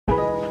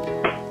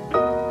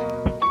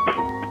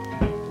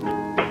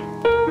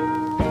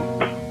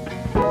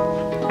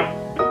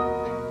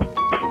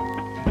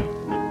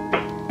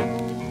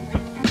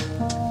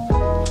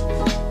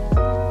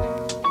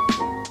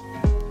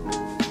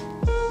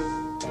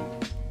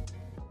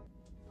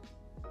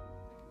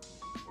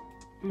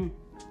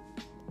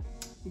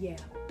Yeah.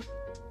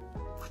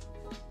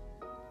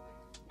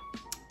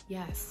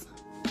 Yes.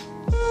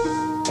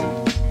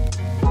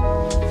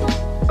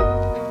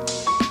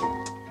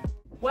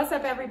 What's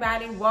up,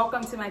 everybody?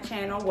 Welcome to my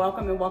channel.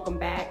 Welcome and welcome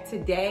back.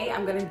 Today,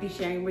 I'm gonna be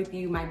sharing with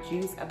you my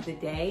juice of the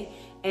day,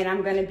 and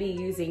I'm gonna be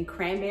using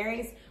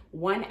cranberries,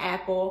 1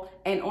 apple,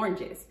 and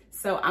oranges.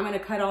 So I'm gonna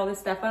cut all this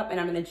stuff up and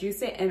I'm gonna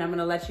juice it and I'm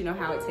gonna let you know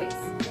how it tastes.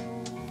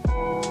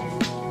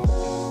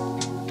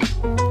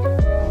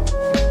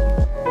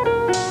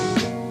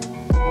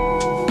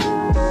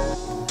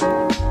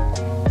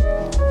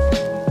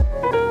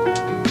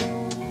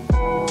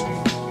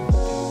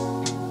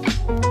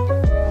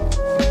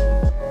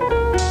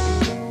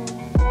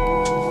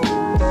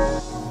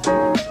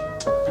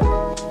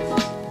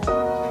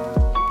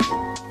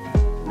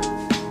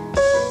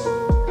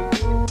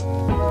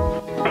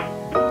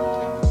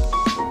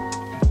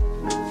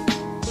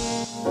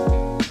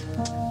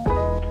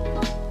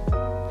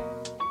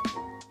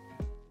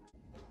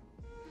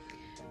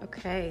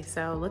 Okay,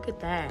 so look at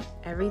that.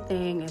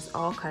 Everything is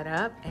all cut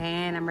up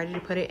and I'm ready to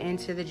put it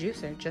into the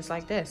juicer just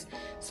like this.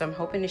 So I'm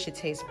hoping it should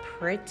taste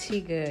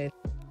pretty good.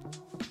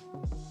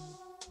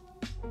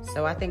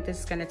 So I think this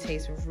is gonna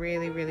taste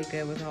really, really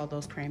good with all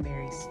those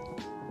cranberries.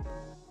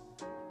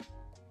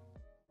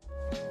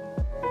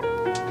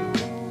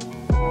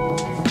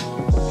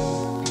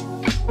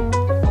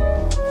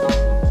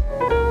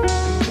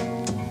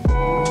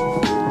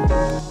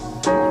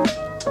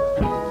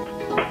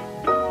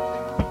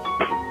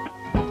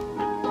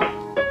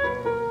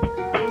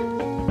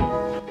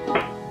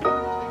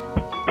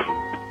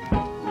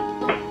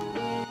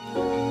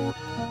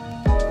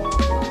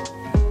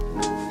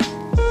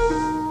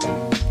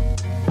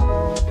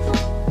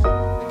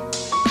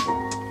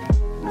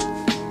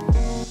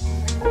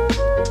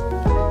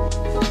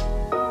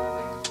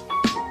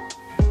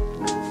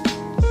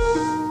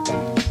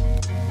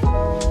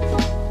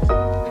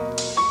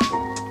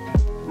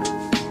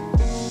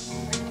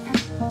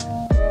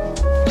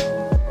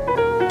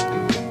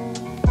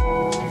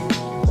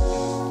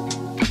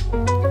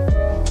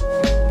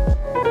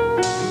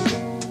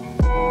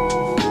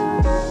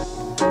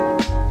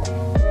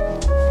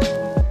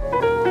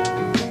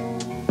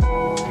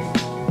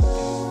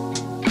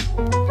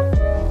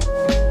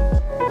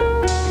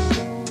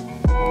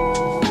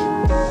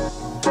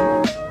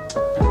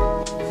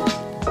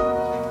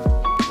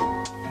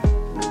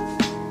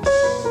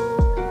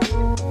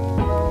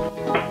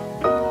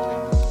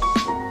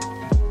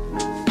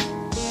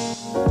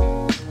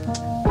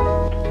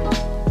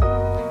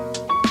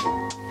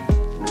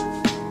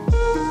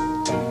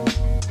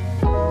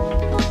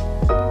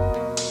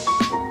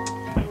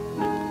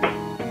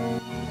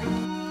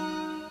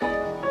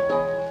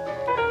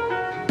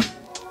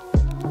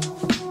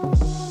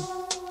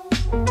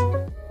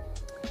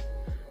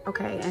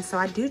 Okay, and so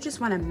I do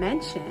just want to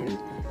mention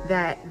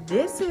that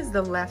this is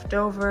the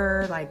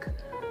leftover like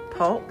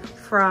pulp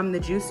from the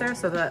juicer.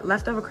 So the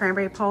leftover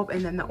cranberry pulp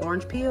and then the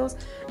orange peels.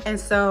 And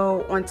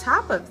so on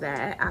top of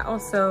that, I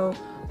also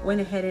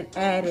went ahead and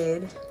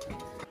added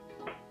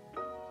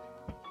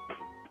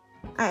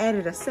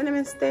a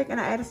cinnamon stick and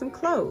I added some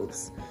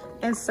cloves.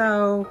 And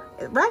so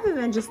rather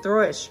than just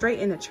throw it straight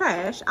in the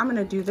trash, I'm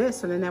gonna do this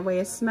so then that way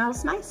it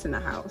smells nice in the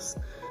house.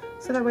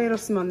 So that way it'll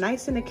smell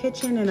nice in the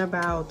kitchen in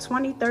about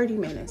 20-30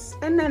 minutes.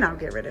 And then I'll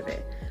get rid of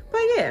it.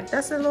 But yeah,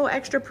 that's a little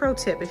extra pro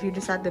tip if you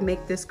decide to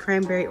make this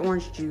cranberry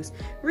orange juice.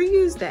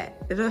 Reuse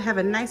that. It'll have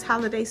a nice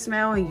holiday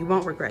smell and you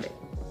won't regret it.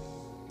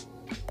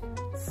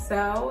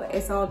 So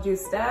it's all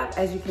juiced up.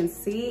 As you can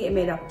see, it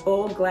made a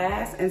full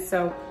glass. And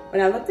so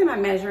when I looked at my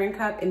measuring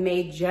cup, it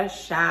made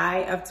just shy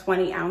of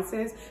 20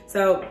 ounces.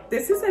 So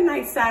this is a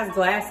nice sized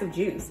glass of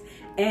juice.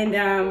 And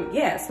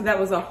yeah, so that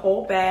was a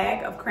whole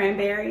bag of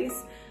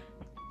cranberries,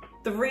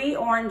 3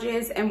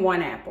 oranges and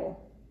 1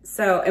 apple.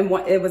 So, and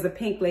it was a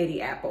pink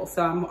lady apple.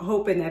 So I'm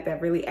hoping that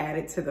that really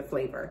added to the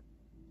flavor.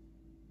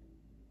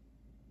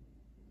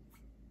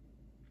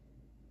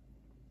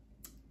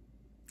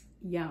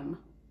 Yum.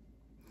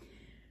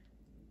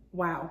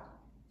 Wow.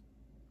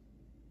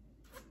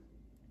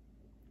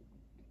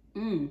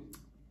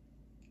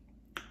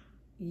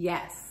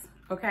 Yes.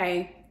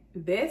 Okay.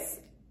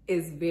 This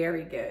is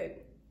very good.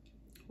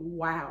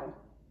 Wow.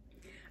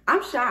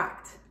 I'm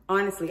shocked.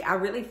 Honestly, I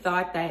really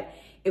thought that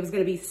it was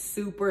gonna be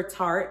super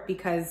tart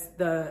because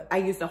I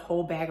used a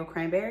whole bag of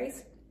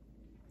cranberries.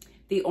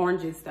 The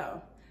oranges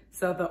though.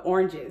 So the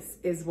oranges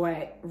is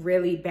what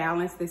really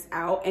balanced this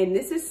out. And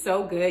this is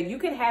so good. You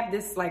could have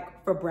this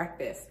like for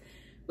breakfast,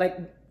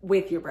 like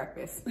with your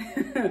breakfast.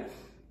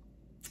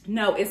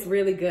 No, it's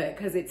really good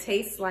because it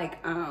tastes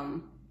like,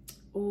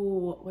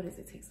 ooh, what does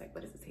it taste like?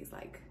 What does it taste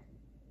like?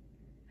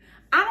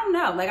 I don't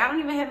know. Like, I don't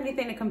even have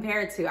anything to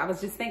compare it to. I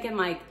was just thinking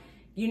like,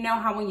 you know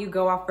how when you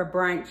go out for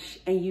brunch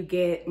and you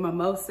get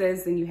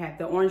mimosas and you have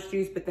the orange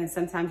juice, but then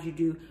sometimes you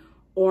do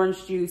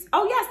orange juice.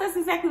 Oh yes, that's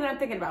exactly what I'm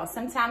thinking about.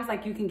 Sometimes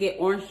like you can get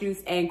orange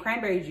juice and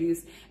cranberry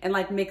juice and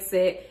like mix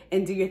it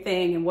and do your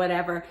thing and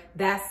whatever.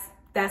 That's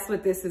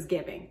what this is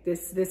giving.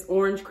 This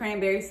orange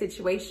cranberry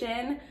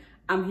situation.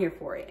 I'm here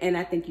for it. And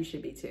I think you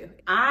should be too.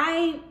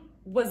 I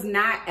was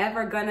not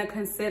ever gonna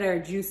consider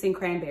juicing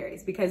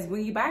cranberries because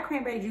when you buy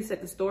cranberry juice at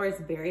the store,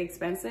 it's very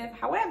expensive.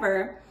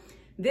 However,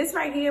 this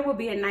right here will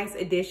be a nice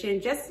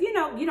addition. Just, you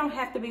know, you don't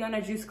have to be on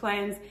a juice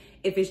cleanse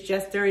if it's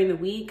just during the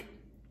week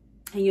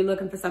and you're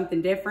looking for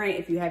something different.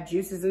 If you have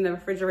juices in the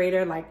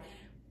refrigerator, like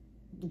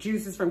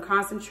juices from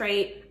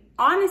concentrate,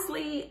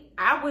 honestly,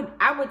 I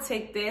would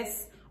take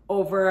this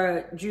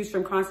over juice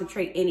from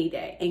concentrate any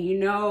day. And you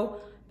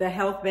know the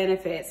health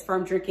benefits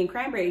from drinking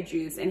cranberry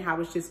juice and how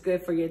it's just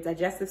good for your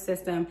digestive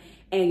system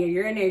and your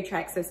urinary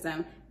tract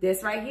system.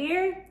 This right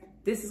here,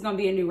 this is gonna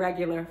be a new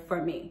regular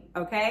for me,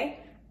 okay?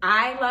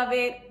 I love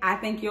it. I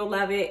think you'll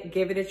love it.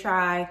 Give it a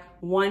try.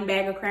 1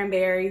 bag of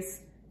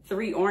cranberries,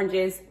 3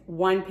 oranges,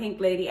 1 pink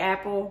lady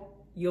apple.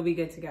 You'll be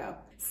good to go.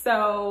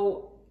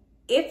 So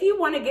if you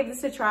want to give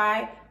this a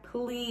try,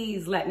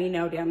 please let me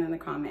know down in the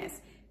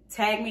comments.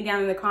 Tag me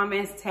down in the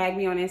comments. Tag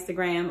me on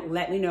Instagram.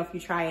 Let me know if you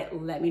try it.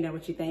 Let me know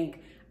what you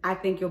think. I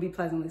think you'll be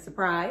pleasantly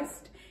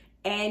surprised.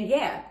 And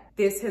yeah,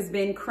 this has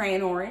been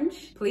Cran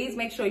Orange. Please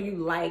make sure you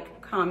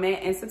like, comment,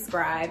 and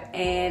subscribe.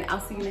 And I'll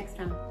see you next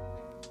time.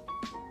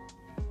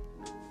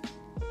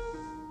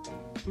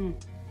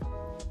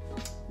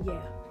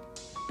 Yeah.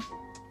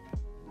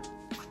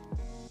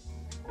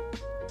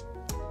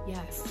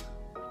 Yes.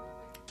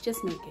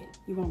 Just make it.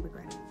 You won't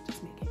regret it.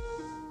 Just make it.